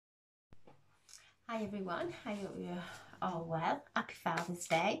Hi everyone, I hope you're all well. Happy Father's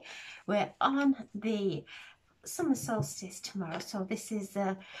Day. We're on the summer solstice tomorrow, so this is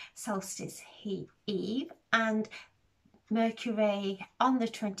the solstice eve, and Mercury on the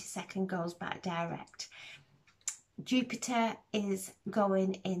 22nd goes back direct. Jupiter is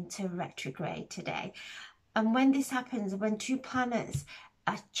going into retrograde today, and when this happens, when two planets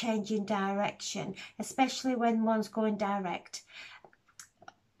are changing direction, especially when one's going direct,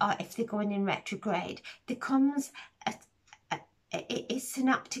 or if they're going in retrograde, there comes it's an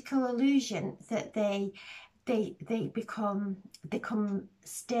optical illusion that they become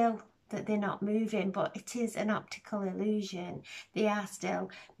still, that they're not moving, but it is an optical illusion. They are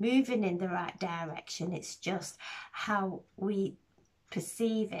still moving in the right direction. It's just how we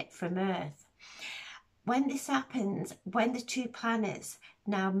perceive it from Earth. When this happens, when the two planets,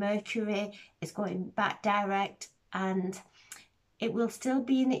 now Mercury is going back direct, and it will still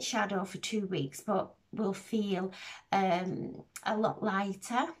be in its shadow for 2 weeks, but will feel a lot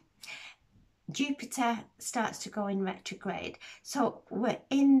lighter. Jupiter starts to go in retrograde. So we're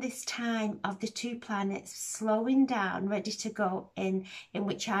in this time of the two planets slowing down, ready to go in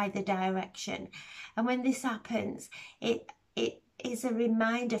which either direction. And when this happens, it is a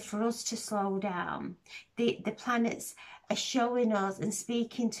reminder for us to slow down. The planets are showing us and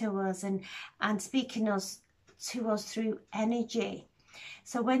speaking to us and speaking to us through energy.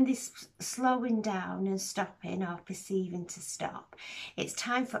 So when this slowing down and stopping, or perceiving to stop, it's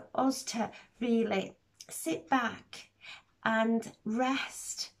time for us to really sit back and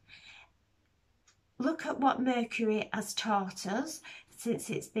rest. Look at what Mercury has taught us since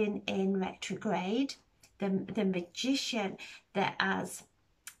it's been in retrograde. The magician that has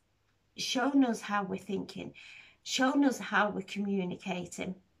shown us how we're thinking, shown us how we're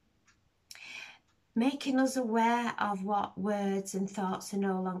communicating, making us aware of what words and thoughts are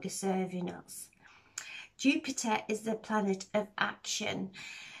no longer serving us. Jupiter is the planet of action.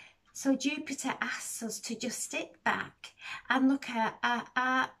 So Jupiter asks us to just sit back and look at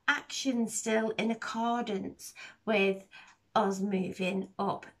our actions still in accordance with us moving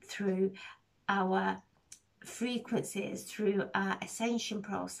up through our frequencies, through our ascension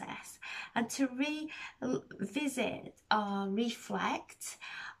process, and to revisit or reflect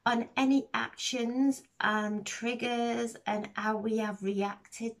on any actions and triggers and how we have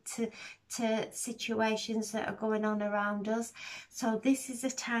reacted to situations that are going on around us. So this is a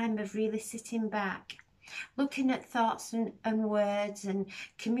time of really sitting back, looking at thoughts and words and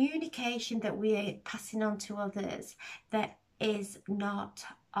communication that we are passing on to others that is not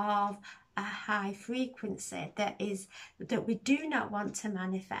of a high frequency, that we do not want to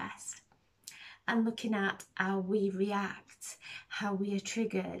manifest, and looking at how we react, how we are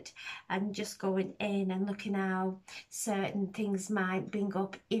triggered, and just going in and looking how certain things might bring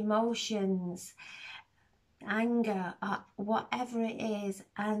up emotions, anger, or whatever it is,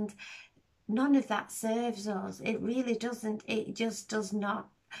 and none of that serves us. It really doesn't. It just does not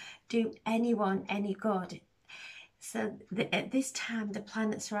do anyone any good. So at this time, the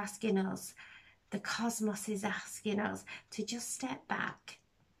planets are asking us, the cosmos is asking us to just step back,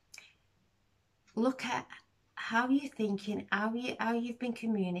 look at how you're thinking, how you've been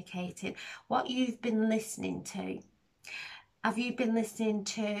communicating, what you've been listening to. Have you been listening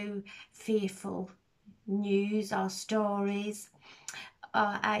to fearful news or stories,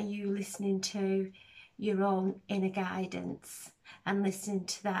 or are you listening to your own inner guidance and listening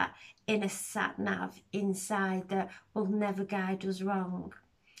to that inner sat nav inside that will never guide us wrong?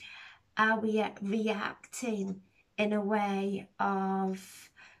 Are we reacting in a way of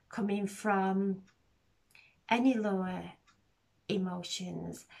coming from any lower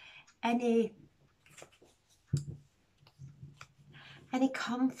emotions, any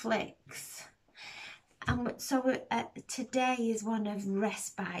conflicts? And so today is one of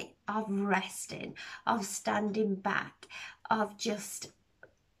respite, of resting, of standing back, of just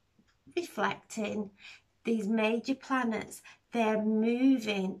reflecting. These major planets, they're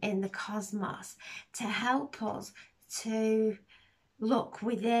moving in the cosmos to help us to look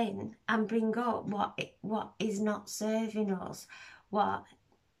within and bring up what is not serving us, what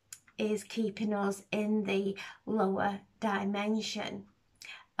is keeping us in the lower dimension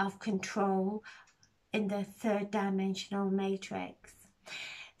of control, in the third dimensional matrix.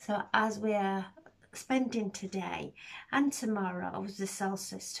 So as we are spending today and tomorrow, the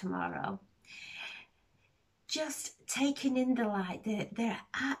solstice tomorrow, just taking in the light,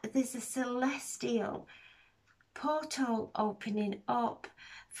 there's a celestial portal opening up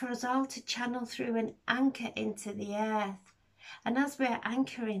for us all to channel through and anchor into the earth. And as we're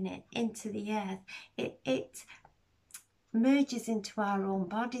anchoring it into the earth, merges into our own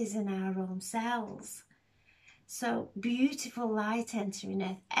bodies and our own cells. So beautiful light entering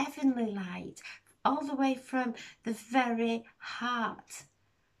Earth, heavenly light, all the way from the very heart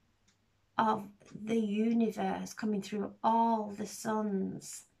of the universe, coming through all the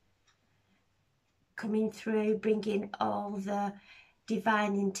suns, coming through, bringing all the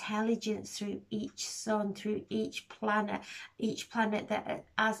divine intelligence through each sun, through each planet that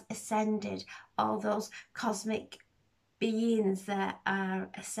has ascended, all those cosmic beings that are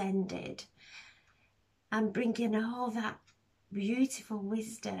ascended, and bringing all that beautiful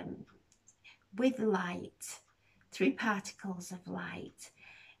wisdom with light, through particles of light,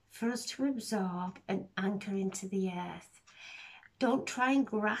 for us to absorb and anchor into the earth. Don't try and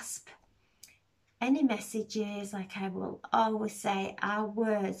grasp any messages. Like I will always say, our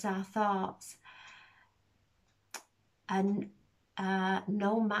words, our thoughts are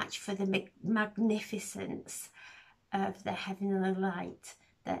no match for the magnificence of the heavenly light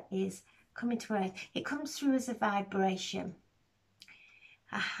that is coming to earth. It comes through as a vibration,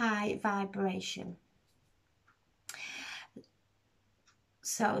 a high vibration.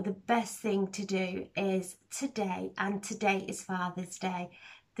 So the best thing to do is today, and today is Father's Day,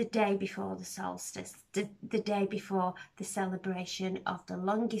 the day before the solstice, the day before the celebration of the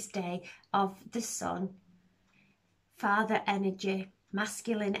longest day of the sun, Father energy,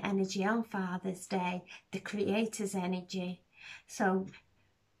 masculine energy on Father's Day, the Creator's energy. So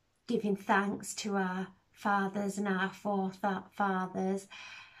giving thanks to our fathers and our forefathers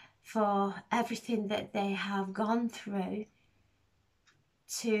for everything that they have gone through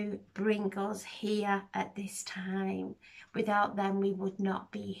to bring us here at this time. Without them, we would not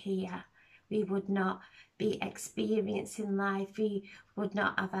be here. We would not be experiencing life. We would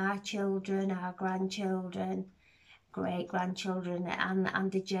not have our children, our grandchildren, great-grandchildren,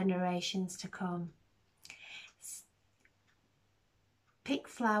 and the generations to come. Pick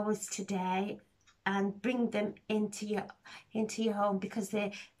flowers today and bring them into your home, because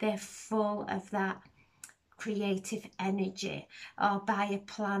they're full of that creative energy. Or buy a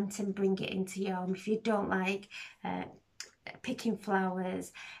plant and bring it into your home. If you don't like picking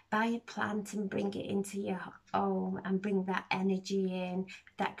flowers, buy a plant and bring it into your home and bring that energy in,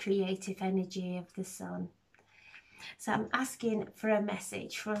 that creative energy of the sun. So I'm asking for a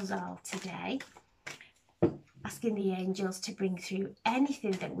message for us all today, asking the angels to bring through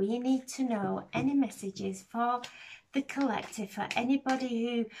anything that we need to know, any messages for the collective, for anybody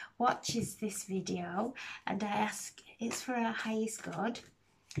who watches this video, and I ask it's for our highest good.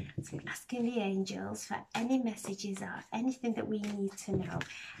 So I'm asking the angels for any messages or anything that we need to know,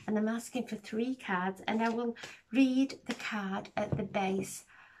 and I'm asking for 3 cards, and I will read the card at the base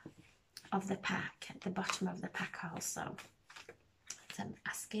of the pack, at the bottom of the pack also. So I'm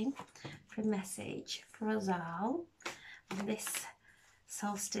asking for a message for us all on this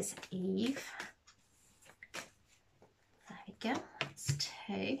solstice eve. There we go. That's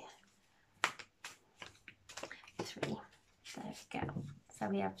 2, 3. There we go. So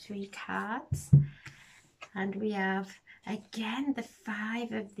we have 3 cards, and we have again the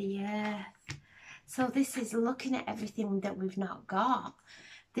 5 of the earth. So this is looking at everything that we've not got.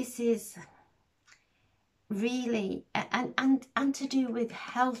 This is really, and to do with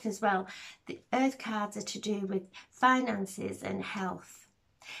health as well. The earth cards are to do with finances and health.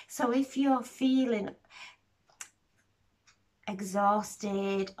 So if you're feeling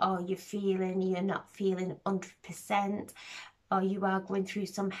exhausted, or you're not feeling 100%, or you are going through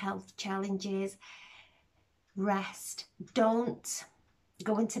some health challenges, rest. Don't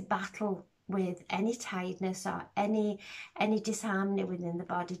go into battle with any tiredness or any disharmony within the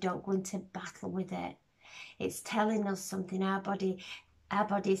body. Don't go into battle with it. It's telling us something. Our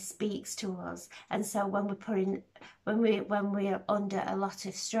body speaks to us, and so when we're under a lot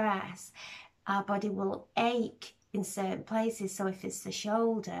of stress, our body will ache in certain places. So if it's the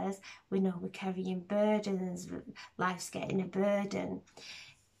shoulders, we know we're carrying burdens, life's getting a burden.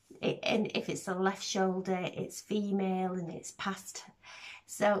 And if it's the left shoulder, it's female and it's past.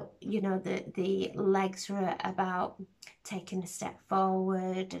 So, you know, the legs are about taking a step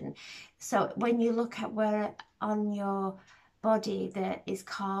forward. And so when you look at where on your body that is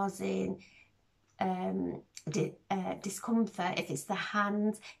causing discomfort, if it's the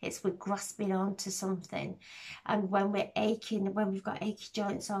hands, it's we're grasping onto something. And when we're aching, when we've got achy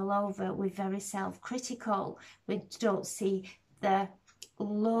joints all over, we're very self-critical. We don't see the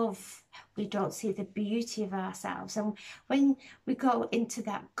love, we don't see the beauty of ourselves. And when we go into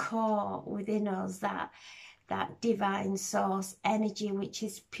that core within us, that divine source energy, which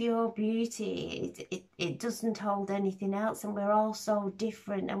is pure beauty, it doesn't hold anything else, and we're all so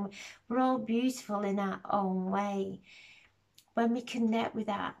different, and we're all beautiful in our own way. when we connect with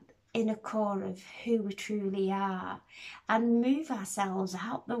that inner core of who we truly are and move ourselves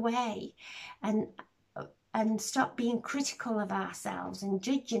out the way and stop being critical of ourselves and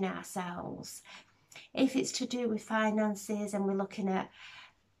judging ourselves. If it's to do with finances and we're looking at,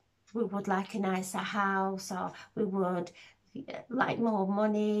 we would like a nicer house, or we would like more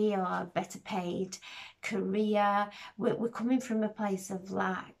money or a better paid career, we're coming from a place of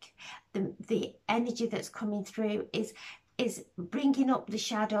lack. The energy that's coming through is bringing up the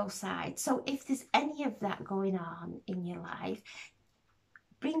shadow side. So if there's any of that going on in your life,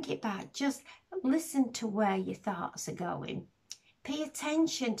 bring it back. Just listen to where your thoughts are going. Pay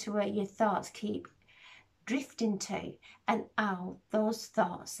attention to where your thoughts keep drifting to and how those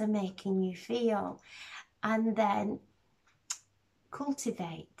thoughts are making you feel. And then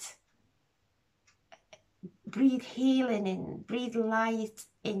cultivate. Breathe healing in, breathe light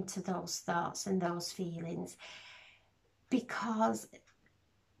into those thoughts and those feelings, because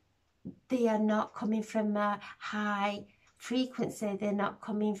they are not coming from a high frequency. They're not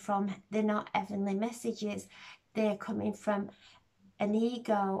heavenly messages. They're coming from an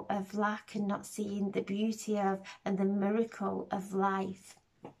ego of lack and not seeing the beauty of and the miracle of life.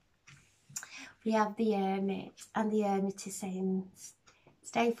 We have the Hermit, and the Hermit is saying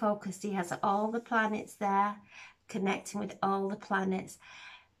stay focused. He has all the planets there, connecting with all the planets,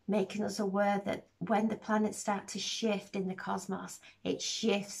 making us aware that when the planets start to shift in the cosmos, it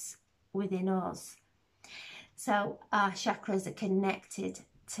shifts within us. So our chakras are connected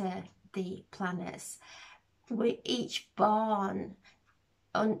to the planets. We're each born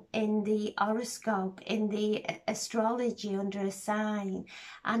in the horoscope, in the astrology, under a sign,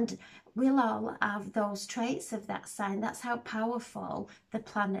 and we'll all have those traits of that sign. That's how powerful the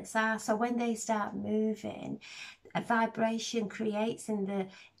planets are. So when they start moving, a vibration creates in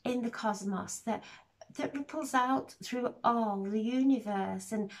the cosmos that ripples out through all the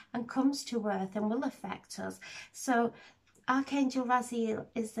universe and comes to Earth and will affect us. So Archangel Raziel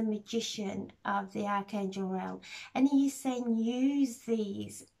is the magician of the Archangel realm, and he's saying use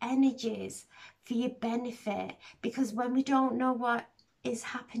these energies for your benefit, because when we don't know what is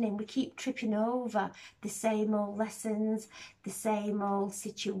happening, we keep tripping over the same old lessons, the same old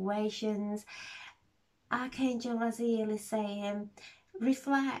situations. Archangel Raziel is saying,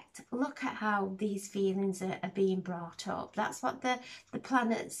 reflect, look at how these feelings are being brought up. That's what the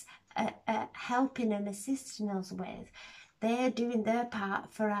planets are helping and assisting us with. They're doing their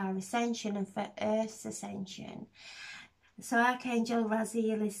part for our ascension and for Earth's ascension. So Archangel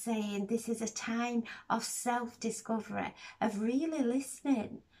Raziel is saying this is a time of self-discovery, of really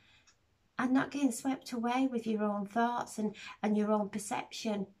listening and not getting swept away with your own thoughts and your own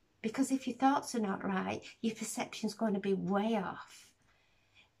perception. Because if your thoughts are not right, your perception's going to be way off.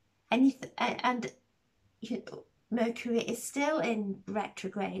 And Mercury is still in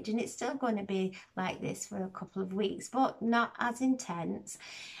retrograde, and it's still going to be like this for a couple of weeks, but not as intense.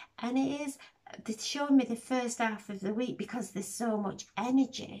 And it's showing me the first half of the week, because there's so much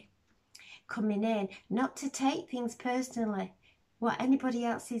energy coming in, not to take things personally, what anybody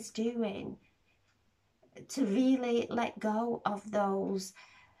else is doing, to really let go of those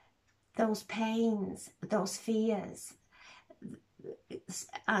pains, those fears,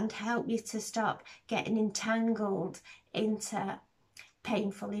 and help you to stop getting entangled into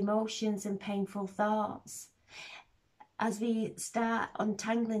painful emotions and painful thoughts. As we start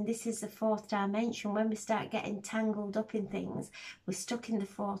untangling, this is the fourth dimension. When we start getting tangled up in things, we're stuck in the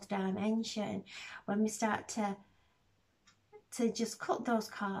fourth dimension. When we start to just cut those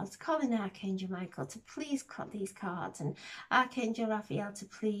cards, calling Archangel Michael to please cut these cards, and Archangel Raphael to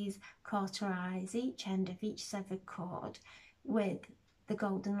please cauterize each end of each severed cord with the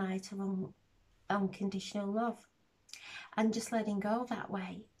golden light of unconditional love, and just letting go that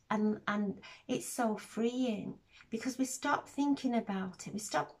way. And it's so freeing, because we stop thinking about it, we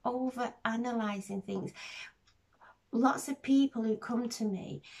stop over analyzing things. Lots of people who come to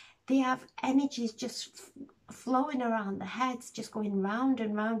me, they have energies just flowing around their heads, just going round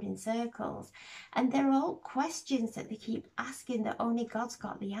and round in circles, and they're all questions that they keep asking that only God's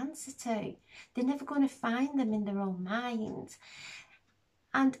got the answer to. They're never going to find them in their own minds,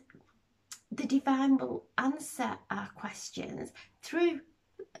 and the divine will answer our questions through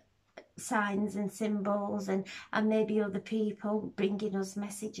signs and symbols and maybe other people bringing us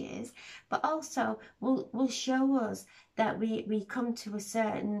messages, but also will show us that we come to a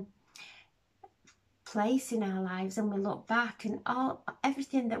certain place in our lives and we look back, and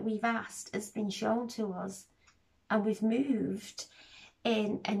everything that we've asked has been shown to us, and we've moved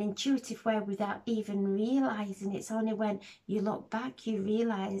in an intuitive way without even realizing. It's only when you look back you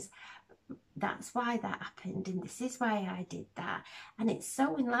realize, that's why that happened, and this is why I did that. And it's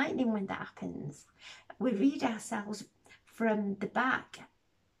so enlightening when that happens. We read ourselves from the back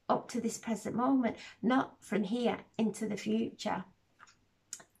up to this present moment, not from here into the future.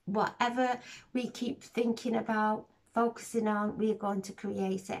 Whatever we keep thinking about, focusing on, we are going to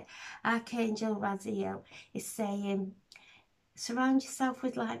create it. Archangel Raziel is saying, surround yourself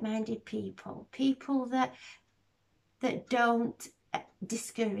with like-minded people, people that don't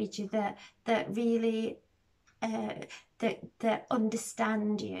discourage you, that really that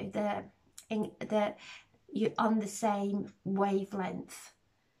understand you, that you're on the same wavelength.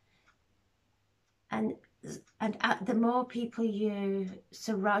 And the more people you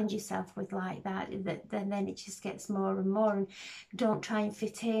surround yourself with like that, then it just gets more and more. And don't try and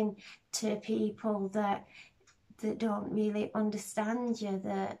fit in to people that don't really understand you,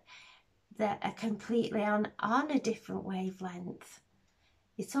 that are completely on a different wavelength.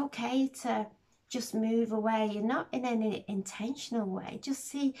 It's okay to just move away, and not in any intentional way.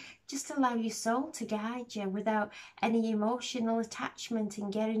 Just allow your soul to guide you without any emotional attachment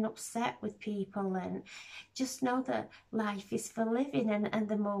and getting upset with people. And just know that life is for living, and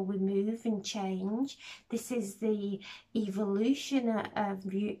the more we move and change, this is the evolution of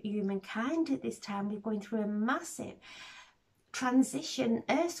humankind at this time. We're going through a massive transition.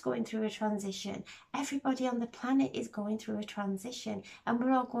 Earth's going through a transition. Everybody on the planet is going through a transition, and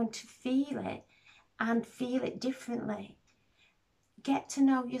we're all going to feel it, and feel it differently. Get to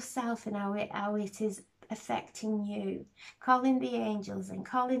know yourself and how it is affecting you. Calling the angels and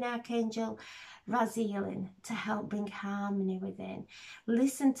calling Archangel Raziel in to help bring harmony within.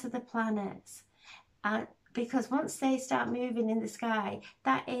 Listen to the planets, because once they start moving in the sky,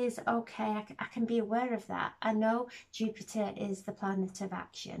 that is okay. I can be aware of that. I know Jupiter is the planet of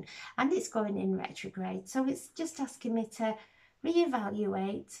action, and it's going in retrograde, so it's just asking me to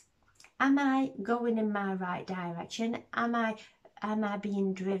reevaluate. Am I going in my right direction? Am I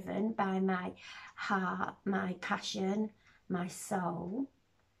being driven by my heart, my passion, my soul?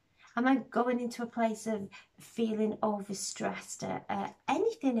 Am I going into a place of feeling overstressed at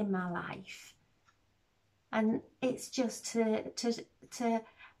anything in my life? And it's just to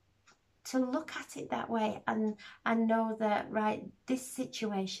look at it that way, and know that, right, this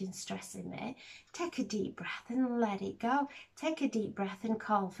situation's stressing me. Take a deep breath and let it go. Take a deep breath and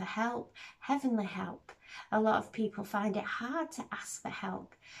call for help, heavenly help. A lot of people find it hard to ask for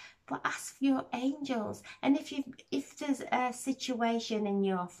help, but ask for your angels. And if there's a situation in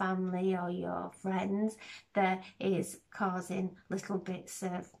your family or your friends that is causing little bits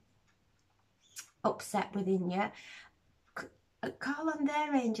of upset within you, call on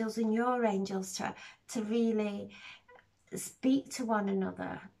their angels and your angels to really speak to one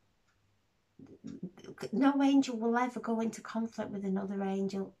another. No angel will ever go into conflict with another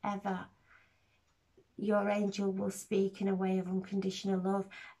angel, ever. Your angel will speak in a way of unconditional love,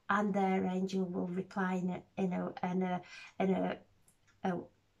 and their angel will reply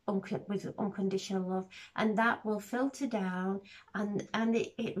with unconditional love, and that will filter down, and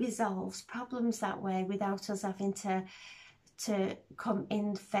it resolves problems that way, without us having to come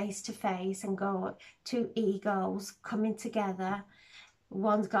in face to face and go two egos coming together.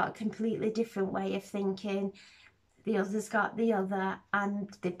 One's got a completely different way of thinking, the other's got the other, and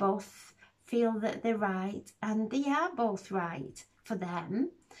they both feel that they're right, and they are both right for them.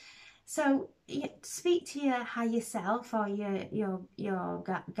 So speak to your higher self, or your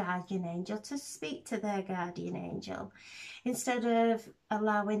guardian angel, to speak to their guardian angel, instead of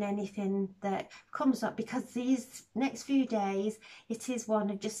allowing anything that comes up, because these next few days, it is one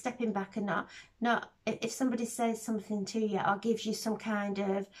of just stepping back, and not if somebody says something to you or gives you some kind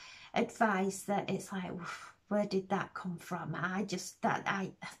of advice that it's like, where did that come from?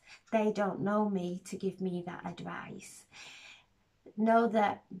 They don't know me to give me that advice. Know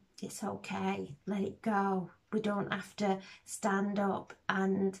that it's okay, let it go. We don't have to stand up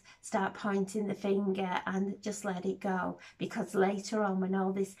and start pointing the finger, and just let it go, because later on, when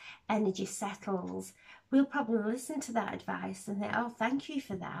all this energy settles, we'll probably listen to that advice and think, oh, thank you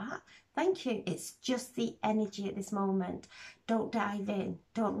for that, thank you. It's just the energy at this moment. Don't dive in,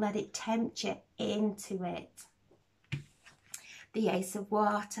 don't let it tempt you into it. The Ace of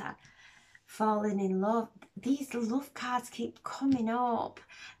Water, falling in love. These love cards keep coming up.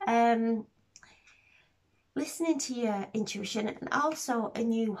 Listening to your intuition, and also a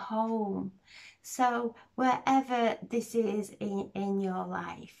new home. So wherever this is in your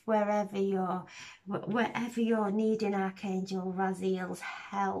life, wherever you're needing Archangel Raziel's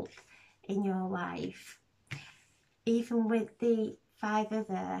help in your life, even with the Five of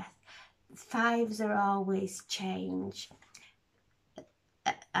Earth, fives are always change.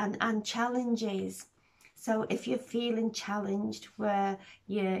 and challenges. So if you're feeling challenged where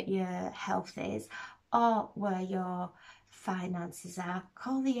your health is, or where your finances are,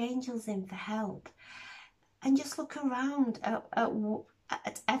 call the angels in for help. And just look around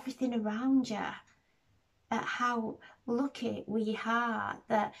at everything around you, at how lucky we are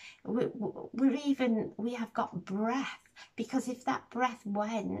that we have got breath, because if that breath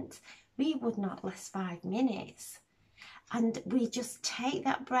went, we would not last 5 minutes. And we just take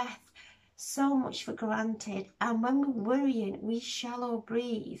that breath so much for granted. And when we're worrying, we shallow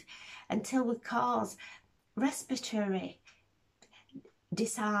breathe until we cause respiratory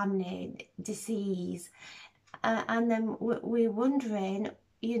disharmony, disease, and then we're wondering,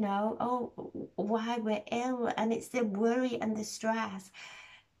 you know, oh, why we're ill. And it's the worry and the stress.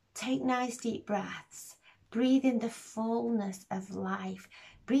 Take nice deep breaths. Breathe in the fullness of life.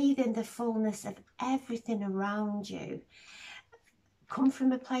 Breathe in the fullness of everything around you. Come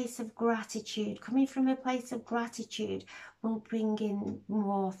from a place of gratitude. Coming from a place of gratitude will bring in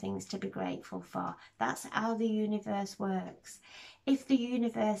more things to be grateful for. That's how the universe works. If the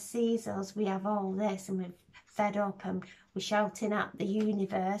universe sees us, we have all this and we're fed up and we're shouting at the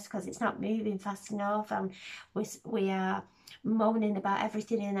universe because it's not moving fast enough, and we are moaning about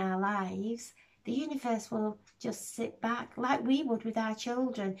everything in our lives, the universe will just sit back like we would with our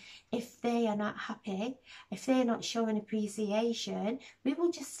children. If they are not happy, if they're not showing appreciation, we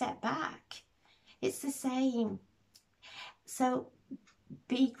will just step back. It's the same. So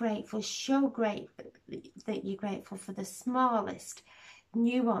be grateful, show that you're grateful for the smallest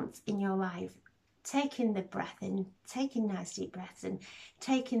nuance in your life. Taking the breath in, taking nice deep breaths and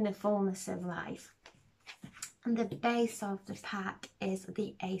taking the fullness of life. And the base of the pack is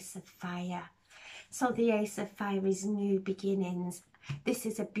the Ace of Fire. So the Ace of Fire is new beginnings. This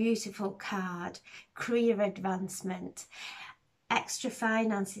is a beautiful card, career advancement, extra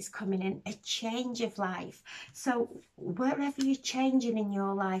finances coming in, a change of life. So wherever you're changing in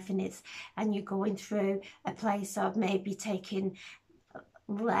your life and you're going through a place of maybe taking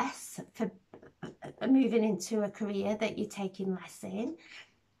less for moving into a career that you're taking less in,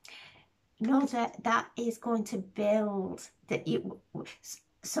 know that is going to build. That you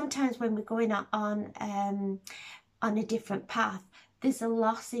sometimes when we're going on a different path, there's a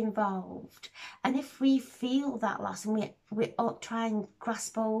loss involved, and if we feel that loss and we try and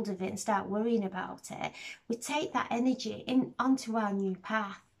grasp hold of it and start worrying about it, we take that energy onto our new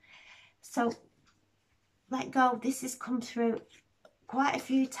path. So let go. This has come through quite a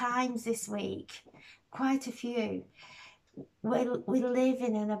few times this week, quite a few. We live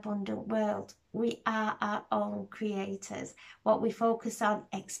in an abundant world. We are our own creators. What we focus on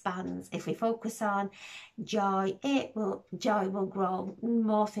expands. If we focus on joy, joy will grow.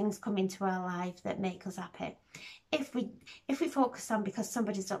 More things come into our life that make us happy. If we focus on because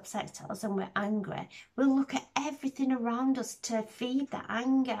somebody's upset us and we're angry, we'll look at everything around us to feed that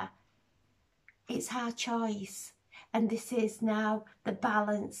anger. It's our choice. And this is now the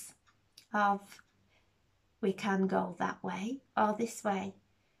balance of, we can go that way or this way.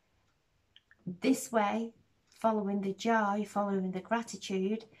 This way, following the joy, following the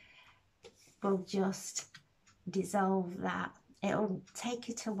gratitude, will just dissolve that. It'll take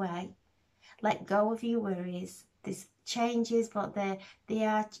it away. Let go of your worries. There's changes, but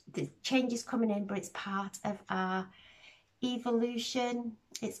the changes coming in, but it's part of our evolution.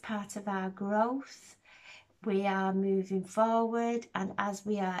 It's part of our growth. We are moving forward, and as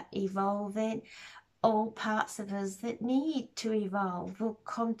we are evolving, all parts of us that need to evolve will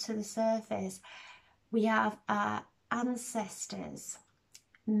come to the surface. We have our ancestors,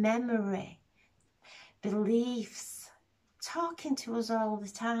 memory, beliefs, talking to us all the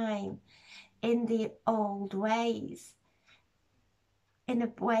time in the old ways, in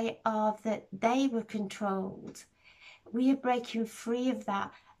a way of that they were controlled. We are breaking free of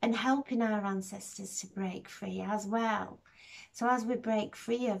that and helping our ancestors to break free as well. So as we break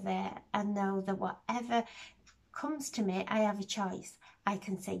free of it and know that whatever comes to me, I have a choice. I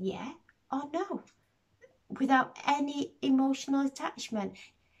can say yeah or no without any emotional attachment.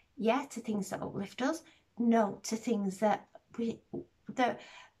 Yeah to things that uplift us, no to things that that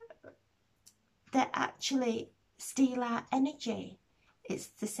actually steal our energy. It's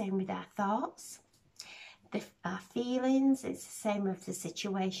the same with our thoughts. Our feelings, it's the same with the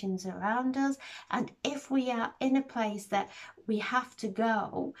situations around us. And if we are in a place that we have to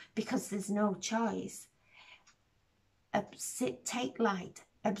go because there's no choice, take light,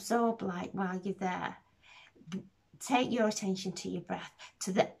 absorb light while you're there. Take your attention to your breath,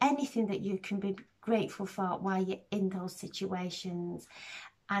 to anything that you can be grateful for while you're in those situations,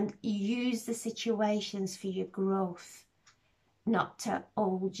 and use the situations for your growth. not to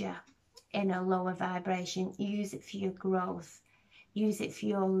hold you in a lower vibration. Use it for your growth. Use it for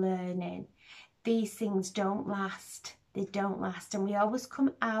your learning. These things don't last. They don't last. And we always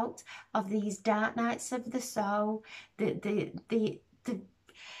come out of these dark nights of the soul. The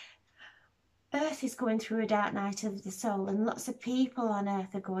earth is going through a dark night of the soul, and lots of people on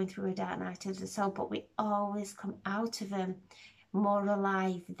earth are going through a dark night of the soul, but we always come out of them more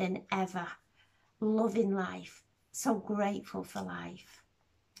alive than ever, loving life, so grateful for life.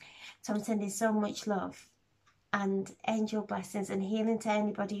 So I'm sending so much love and angel blessings and healing to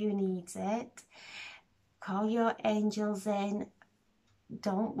anybody who needs it. Call your angels in.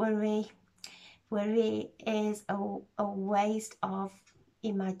 Don't worry. Worry is a waste of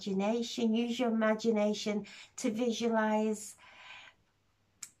imagination. Use your imagination to visualize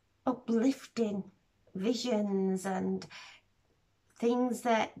uplifting visions and things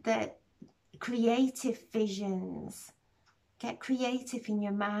that creative visions. Get creative in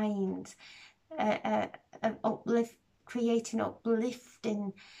your mind. Creating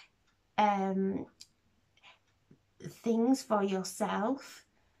uplifting things for yourself,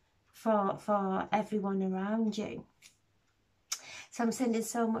 for everyone around you. So I'm sending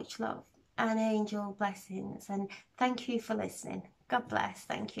so much love and angel blessings, and thank you for listening. God bless.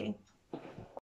 Thank you.